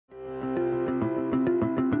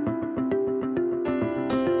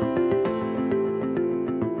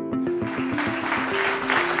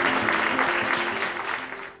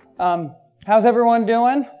How's everyone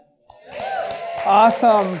doing?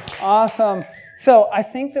 Awesome, awesome. So I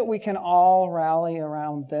think that we can all rally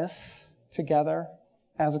around this together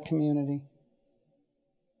as a community.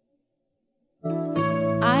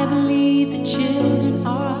 I believe the children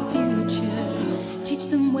are our future. Teach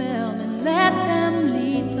them well and let them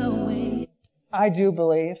lead the way. I do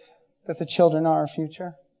believe that the children are our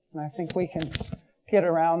future, and I think we can get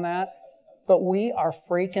around that. But we are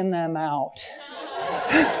freaking them out.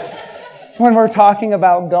 When we're talking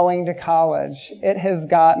about going to college, it has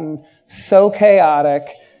gotten so chaotic.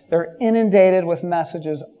 They're inundated with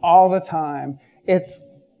messages all the time. It's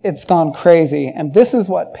gone crazy. And this is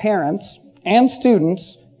what parents and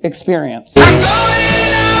students experience.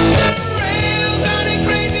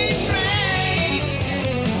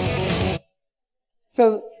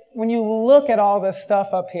 So when you look at all this stuff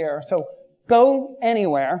up here, so go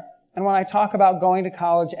anywhere. And when I talk about going to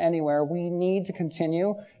college anywhere, we need to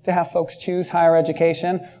continue to have folks choose higher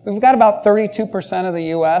education. We've got about 32% of the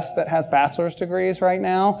U.S. that has bachelor's degrees right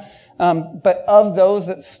now. But of those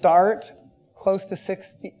that start, close to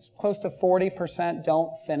 40%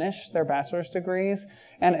 don't finish their bachelor's degrees.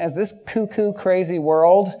 And as this cuckoo crazy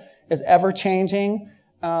world is ever changing,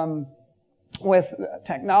 with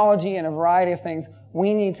technology and a variety of things,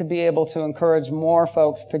 we need to be able to encourage more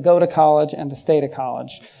folks to go to college and to stay to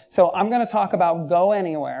college. So I'm going to talk about go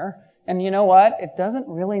anywhere. And you know what? It doesn't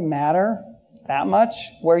really matter that much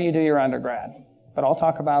where you do your undergrad. But I'll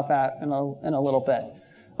talk about that in a little bit.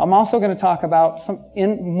 I'm also going to talk about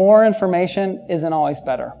more information isn't always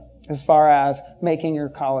better as far as making your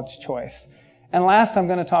college choice. And last, I'm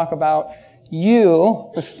going to talk about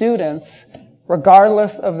you, the students,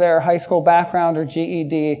 regardless of their high school background or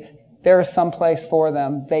GED, there is some place for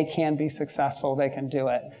them. They can be successful. They can do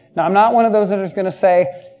it. Now, I'm not one of those that is going to say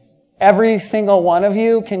every single one of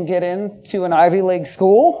you can get into an Ivy League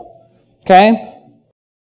school. Okay?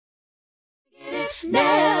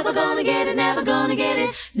 Never gonna get it, never gonna get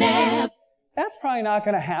it, never. That's probably not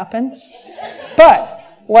going to happen.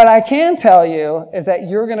 But what I can tell you is that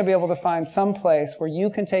you're going to be able to find some place where you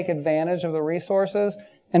can take advantage of the resources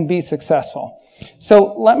and be successful.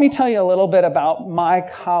 So let me tell you a little bit about my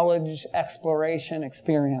college exploration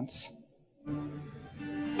experience.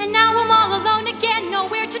 And now I'm all alone again,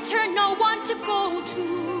 nowhere to turn, no one to go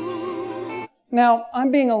to. Now, I'm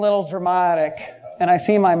being a little dramatic, and I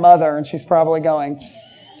see my mother, and she's probably going,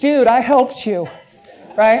 dude, I helped you,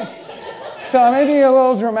 right? So I may be a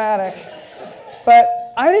little dramatic,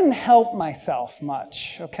 but I didn't help myself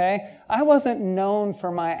much, okay? I wasn't known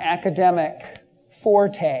for my academic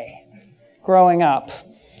forte growing up.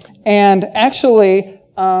 And actually,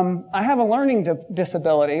 I have a learning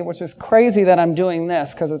disability, which is crazy that I'm doing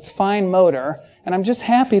this because it's fine motor, and I'm just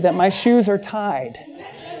happy that my shoes are tied.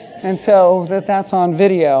 And so that's on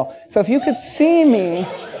video. So if you could see me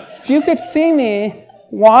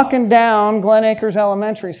walking down Glen Acres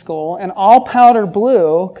Elementary School in all powder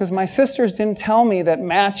blue, because my sisters didn't tell me that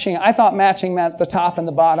matching, I thought matching meant the top and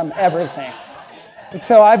the bottom, everything. And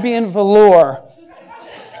so I'd be in velour.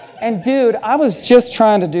 And dude, I was just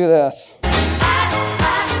trying to do this.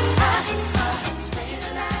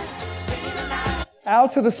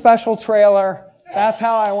 Out to the special trailer, that's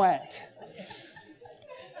how I went.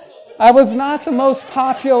 I was not the most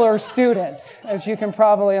popular student, as you can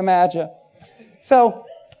probably imagine. So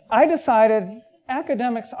I decided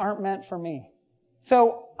academics aren't meant for me.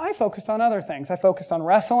 So I focused on other things. I focused on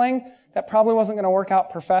wrestling. That probably wasn't going to work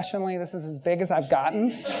out professionally. This is as big as I've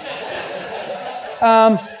gotten.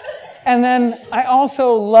 And then I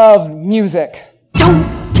also loved music.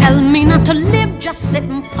 Don't tell me not to live, just sit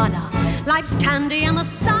and putter. Life's candy and the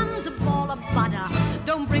sun's a ball of butter.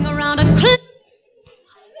 Don't bring around a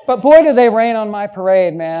But boy, did they rain on my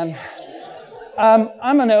parade, man.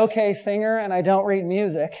 I'm an okay singer, and I don't read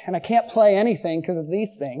music, and I can't play anything because of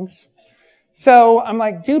these things. So I'm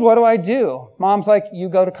like, dude, what do I do? Mom's like, you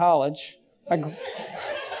go to college.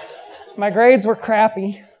 My grades were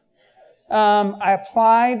crappy. I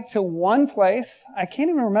applied to one place. I can't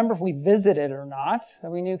even remember if we visited or not.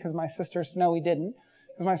 We knew because my sisters, no, we didn't,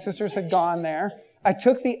 because my sisters had gone there. I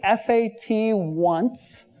took the SAT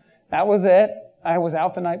once. That was it. I was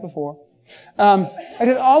out the night before. I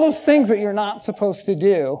did all those things that you're not supposed to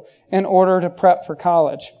do in order to prep for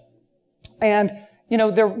college. And, you know,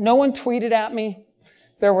 no one tweeted at me.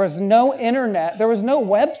 There was no internet. There was no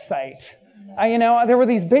website. There were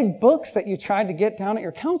these big books that you tried to get down at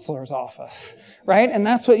your counselor's office, right? And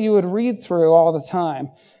that's what you would read through all the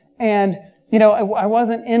time. And, I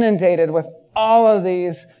wasn't inundated with all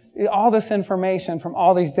this information from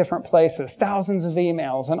all these different places, thousands of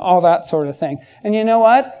emails and all that sort of thing. And you know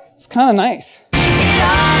what? It's kind of nice.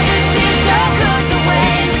 so good the way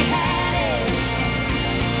we had it.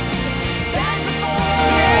 Back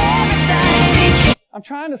before everything. I'm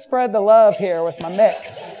trying to spread the love here with my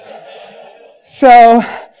mix. So,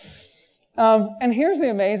 and here's the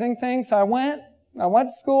amazing thing. So I went to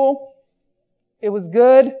school. It was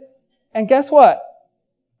good. And guess what?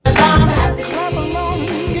 Clap along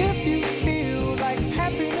if you feel like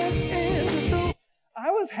happiness is the truth. I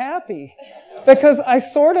was happy because I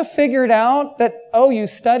sort of figured out that, oh, you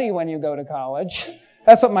study when you go to college.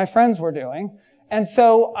 That's what my friends were doing. And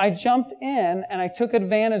so I jumped in and I took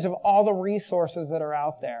advantage of all the resources that are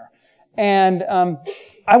out there. And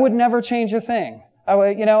I would never change a thing.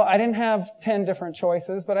 I didn't have 10 different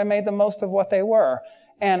choices, but I made the most of what they were.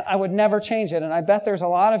 And I would never change it. And I bet there's a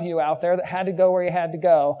lot of you out there that had to go where you had to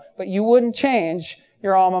go, but you wouldn't change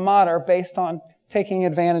your alma mater based on taking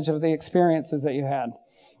advantage of the experiences that you had.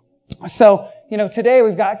 So, today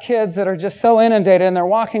we've got kids that are just so inundated and they're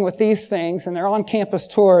walking with these things and they're on campus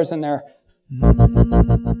tours and they're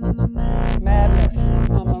madness.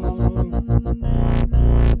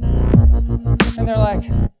 And they're like,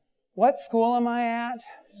 what school am I at?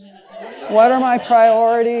 What are my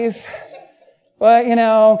priorities?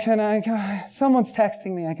 Well, can I go? Someone's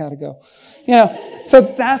texting me, I gotta go. So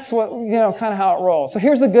that's what, kind of how it rolls. So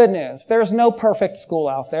here's the good news. There's no perfect school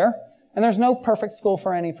out there, and there's no perfect school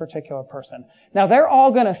for any particular person. Now, they're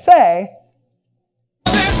all gonna say,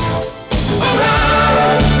 Nothing's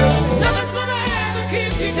gonna ever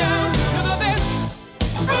keep you down. You're the best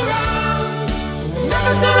around.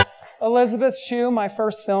 Nothing's gonna... Elizabeth Shue, my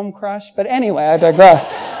first film crush. But anyway, I digress.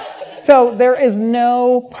 So there is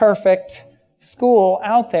no perfect school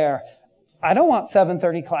out there. I don't want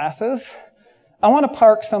 7:30 classes. I want to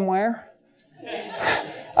park somewhere.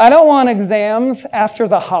 I don't want exams after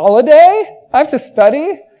the holiday. I have to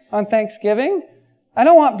study on Thanksgiving. I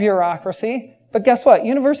don't want bureaucracy. But guess what?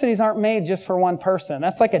 Universities aren't made just for one person.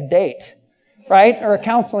 That's like a date, right? Or a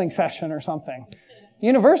counseling session or something.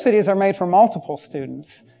 Universities are made for multiple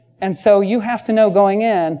students. And so you have to know going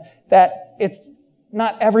in that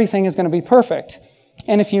not everything is going to be perfect.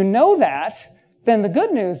 And if you know that, then the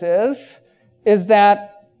good news is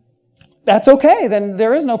that that's okay. Then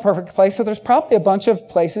there is no perfect place. So there's probably a bunch of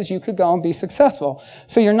places you could go and be successful.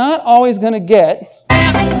 So you're not always going to get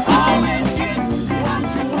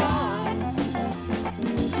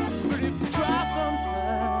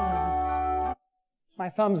my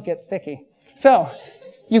thumbs get sticky. So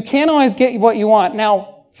you can't always get what you want.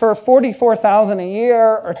 Now, for $44,000 a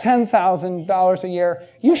year or $10,000 a year,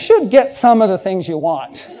 you should get some of the things you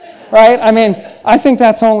want, right? I mean, I think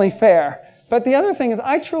that's only fair. But the other thing is,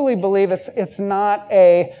 I truly believe it's not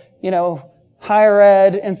a, higher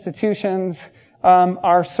ed institutions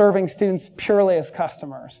are serving students purely as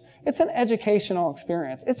customers. It's an educational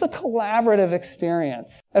experience. It's a collaborative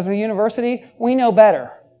experience. As a university, we know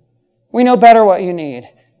better. We know better what you need.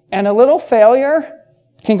 And a little failure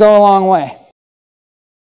can go a long way.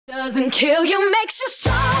 Doesn't kill you, makes you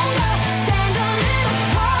stronger. Stand a little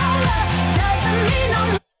taller. Doesn't mean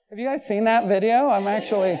no... Have you guys seen that video?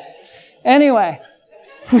 Anyway.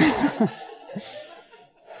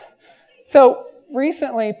 So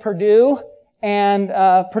recently, Purdue and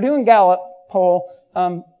Gallup poll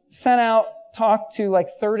talked to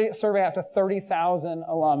survey out to 30,000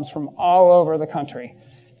 alums from all over the country,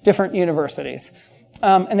 different universities.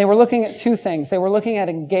 And they were looking at two things. They were looking at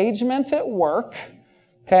engagement at work.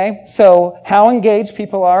 Okay, so how engaged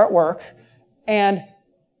people are at work, and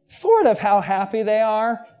sort of how happy they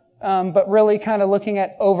are, but really kind of looking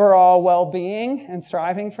at overall well-being and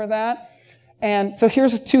striving for that. And so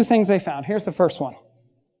here's two things they found. Here's the first one.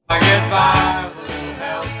 I get by with a little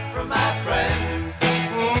help from my friends.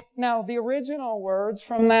 Now, the original words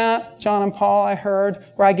from that, John and Paul, I heard,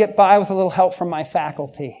 where I get by with a little help from my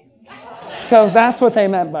faculty. So that's what they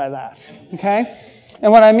meant by that, okay?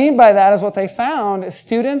 And what I mean by that is what they found is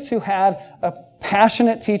students who had a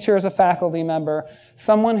passionate teacher as a faculty member,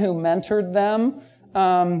 someone who mentored them,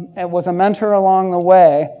 and was a mentor along the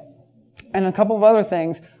way, and a couple of other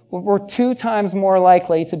things, were 2 times more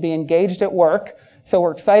likely to be engaged at work. So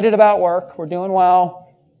we're excited about work, we're doing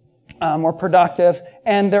well, we're productive,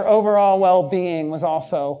 and their overall well-being was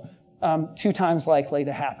also 2 times likely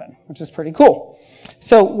to happen, which is pretty cool.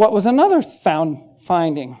 So what was another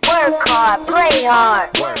finding? Work hard, play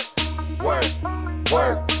hard. Work, work,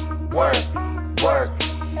 work, work, work,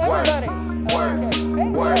 work, work,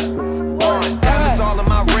 work, work. Diamonds all in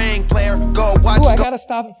my ring, player. Go watch. Ooh, I gotta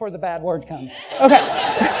stop before the bad word comes. Okay.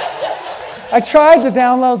 I tried to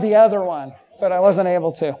download the other one, but I wasn't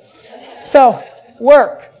able to. So,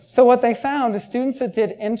 work. So what they found is students that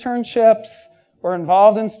did internships, were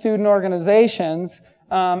involved in student organizations,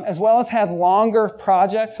 as well as had longer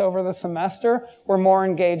projects over the semester, were more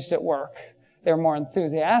engaged at work. They were more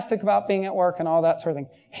enthusiastic about being at work and all that sort of thing.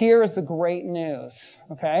 Here is the great news,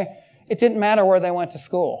 okay? It didn't matter where they went to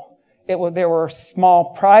school. There were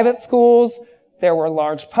small private schools, there were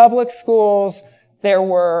large public schools, there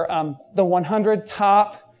were the 100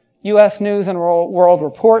 top U.S. News and World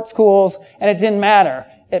Report schools, and it didn't matter.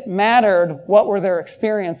 It mattered what were their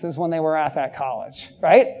experiences when they were at that college,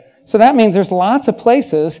 right? So that means there's lots of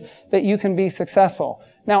places that you can be successful.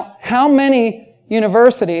 Now, how many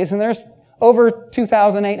universities, and there's over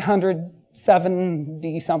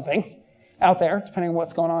 2,870 something out there, depending on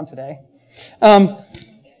what's going on today.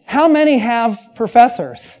 How many have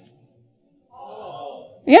professors?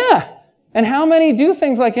 Yeah. And how many do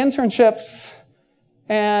things like internships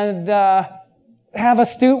and have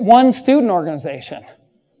one student organization?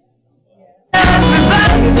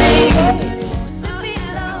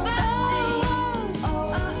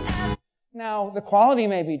 Now, the quality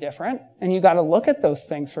may be different, and you got to look at those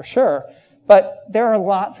things for sure. But there are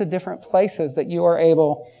lots of different places that you are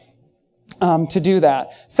able to do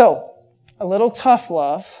that. So, a little tough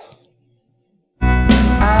love.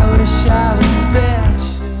 I wish I was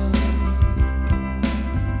special.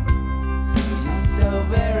 You're so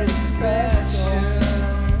very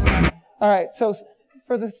special. All right, so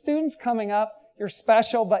for the students coming up, you're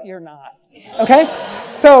special, but you're not. Okay?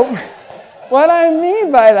 So, what I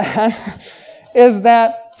mean by that is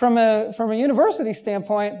that from a university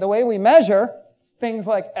standpoint, the way we measure things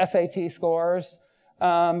like SAT scores,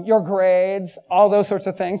 your grades, all those sorts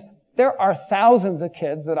of things, there are thousands of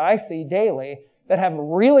kids that I see daily that have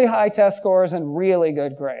really high test scores and really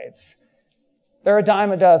good grades. They're a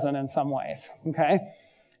dime a dozen in some ways, okay?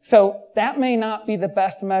 So that may not be the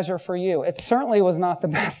best measure for you. It certainly was not the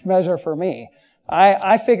best measure for me.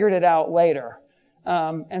 I figured it out later.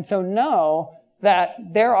 And so know that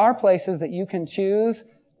there are places that you can choose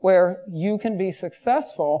where you can be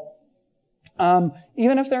successful,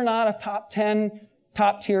 even if they're not a top 10,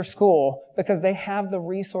 top tier school, because they have the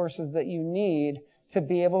resources that you need to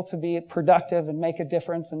be able to be productive and make a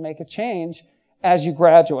difference and make a change as you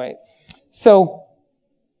graduate. So,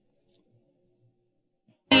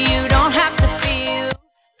 you don't have to feel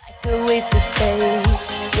like a wasted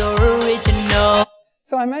space. You're original.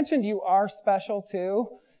 So I mentioned you are special too.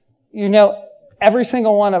 You know, every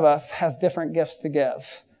single one of us has different gifts to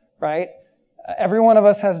give, right? Every one of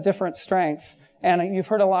us has different strengths. And you've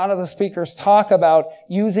heard a lot of the speakers talk about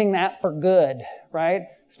using that for good, right?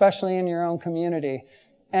 Especially in your own community.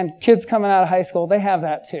 And kids coming out of high school, they have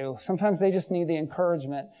that too. Sometimes they just need the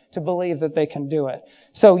encouragement to believe that they can do it.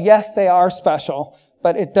 So yes, they are special,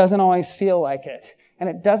 but it doesn't always feel like it. And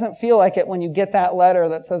it doesn't feel like it when you get that letter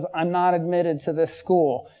that says, I'm not admitted to this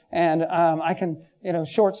school. And I can,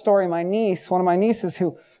 short story, one of my nieces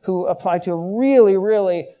who applied to a really,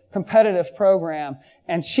 really competitive program,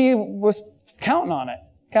 and she was counting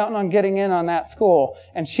on getting in on that school.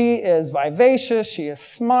 And she is vivacious, she is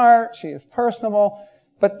smart, she is personable,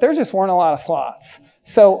 but there just weren't a lot of slots.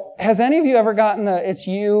 So has any of you ever gotten the, it's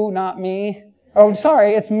you, not me? Oh,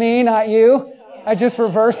 sorry, it's me, not you. I just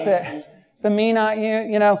reversed it. The me, not you.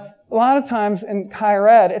 A lot of times in higher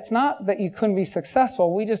ed, it's not that you couldn't be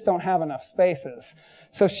successful, we just don't have enough spaces.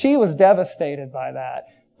 So she was devastated by that.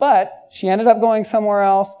 But she ended up going somewhere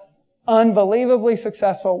else, unbelievably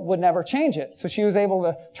successful, would never change it. So she was able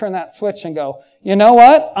to turn that switch and go, you know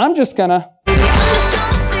what? I'm just gonna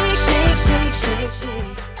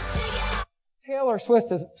Taylor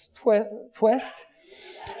Swift is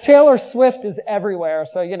Taylor Swift is everywhere,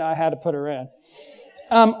 so I had to put her in.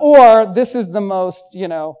 Or this is the most, Let it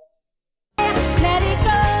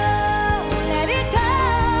go, let it go.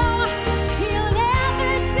 You'll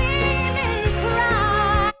never see me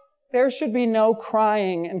cry. There should be no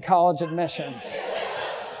crying in college admissions.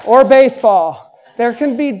 Or baseball. There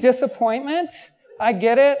can be disappointment. I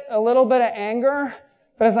get it. A little bit of anger.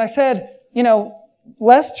 But as I said,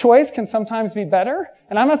 less choice can sometimes be better.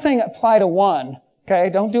 And I'm not saying apply to one. Okay?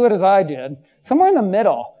 Don't do it as I did. Somewhere in the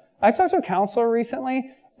middle. I talked to a counselor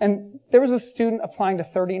recently, and there was a student applying to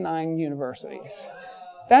 39 universities.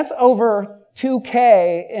 That's over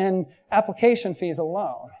 $2,000 in application fees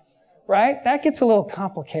alone, right? That gets a little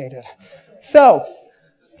complicated. So,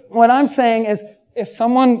 what I'm saying is, if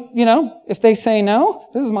someone, if they say no,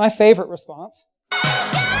 this is my favorite response. One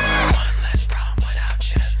less problem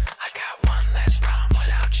without you. I got one less problem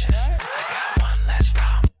without you. I got one less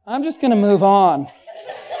problem. I'm just going to move on.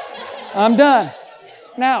 I'm done.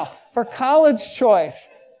 Now, for college choice,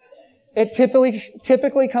 it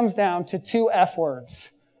typically comes down to 2 F words.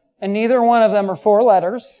 And neither one of them are 4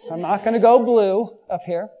 letters. I'm not going to go blue up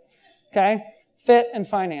here. Okay? fit and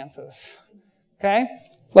finances. Okay?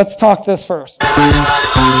 Let's talk this first.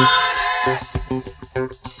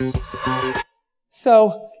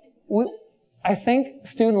 So, I think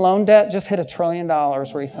student loan debt just hit $1 trillion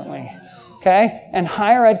recently. Okay? And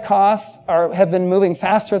higher ed costs have been moving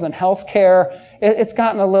faster than healthcare. It's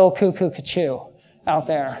gotten a little cuckoo-cuckoo out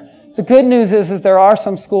there. The good news is there are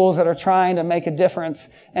some schools that are trying to make a difference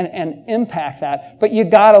and impact that. But you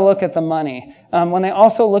gotta look at the money. When they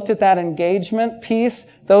also looked at that engagement piece,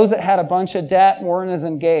 those that had a bunch of debt weren't as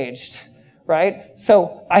engaged, right?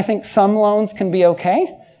 So I think some loans can be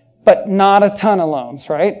okay, but not a ton of loans,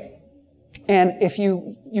 right? And if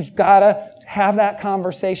you've gotta have that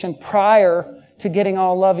conversation prior to getting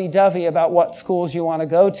all lovey-dovey about what schools you want to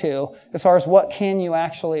go to, as far as what can you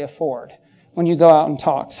actually afford when you go out and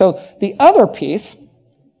talk. So the other piece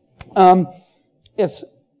is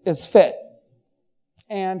fit.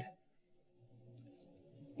 And,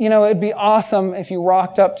 you know, it'd be awesome if you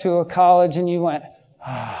rocked up to a college and you went,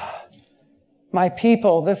 my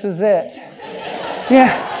people, this is it.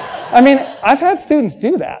 Yeah. I mean, I've had students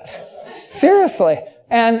do that. Seriously.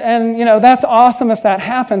 And you know, that's awesome if that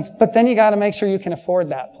happens, but then you got to make sure you can afford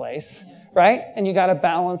that place, right? And you got to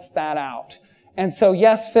balance that out. And so,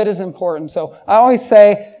 yes, fit is important. So I always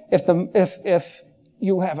say, if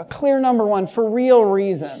you have a clear number one for real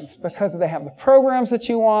reasons, because they have the programs that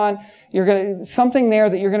you want, something there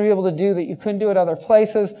that you're going to be able to do that you couldn't do at other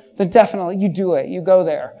places, then definitely you do it. You go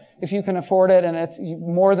there if you can afford it, and it's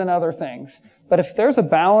more than other things. But if there's a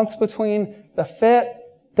balance between the fit,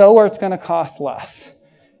 go where it's going to cost less,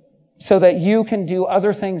 so that you can do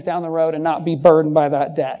other things down the road and not be burdened by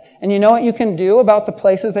that debt. And you know what you can do about the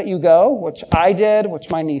places that you go, which I did, which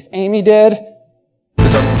my niece Amy did?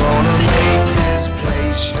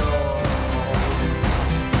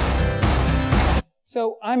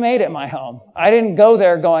 So I made it my home. I didn't go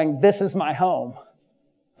there going, this is my home.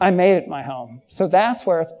 I made it my home. So that's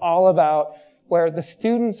where it's all about, where the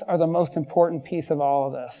students are the most important piece of all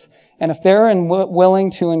of this. And if they're willing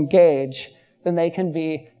to engage, then they can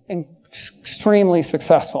be extremely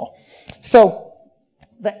successul. So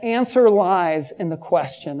the answer lies in the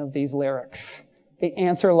question of these lyrics. The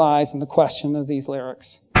answer lies in the question of these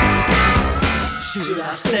lyrics. Should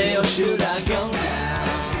I stay or should I go now?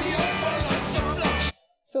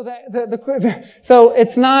 So so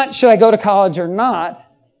it's not should I go to college or not.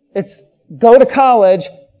 It's go to college,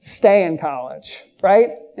 stay in college, right?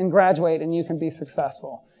 And graduate and you can be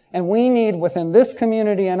successful. And we need within this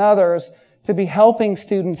community and others to be helping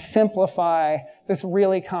students simplify this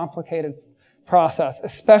really complicated process,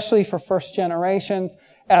 especially for first generations.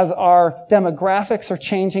 As our demographics are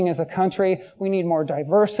changing as a country, we need more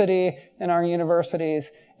diversity in our universities,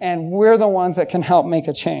 and we're the ones that can help make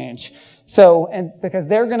a change. So, and because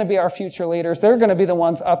they're going to be our future leaders, they're going to be the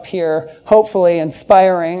ones up here, hopefully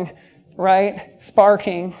inspiring, right?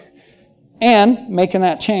 Sparking, and making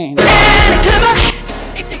that change.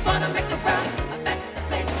 If they wanna make the world a better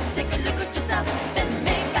place, take a look at yourself and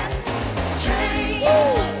make that change.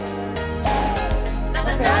 Na,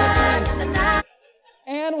 na, na, na, na.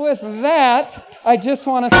 And with that, I just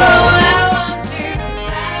want to say, I want to thank you.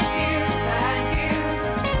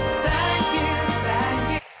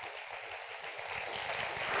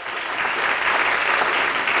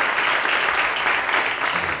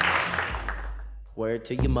 Word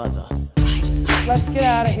to your mother. let's get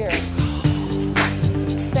out of here.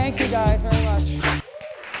 Thank you guys very much.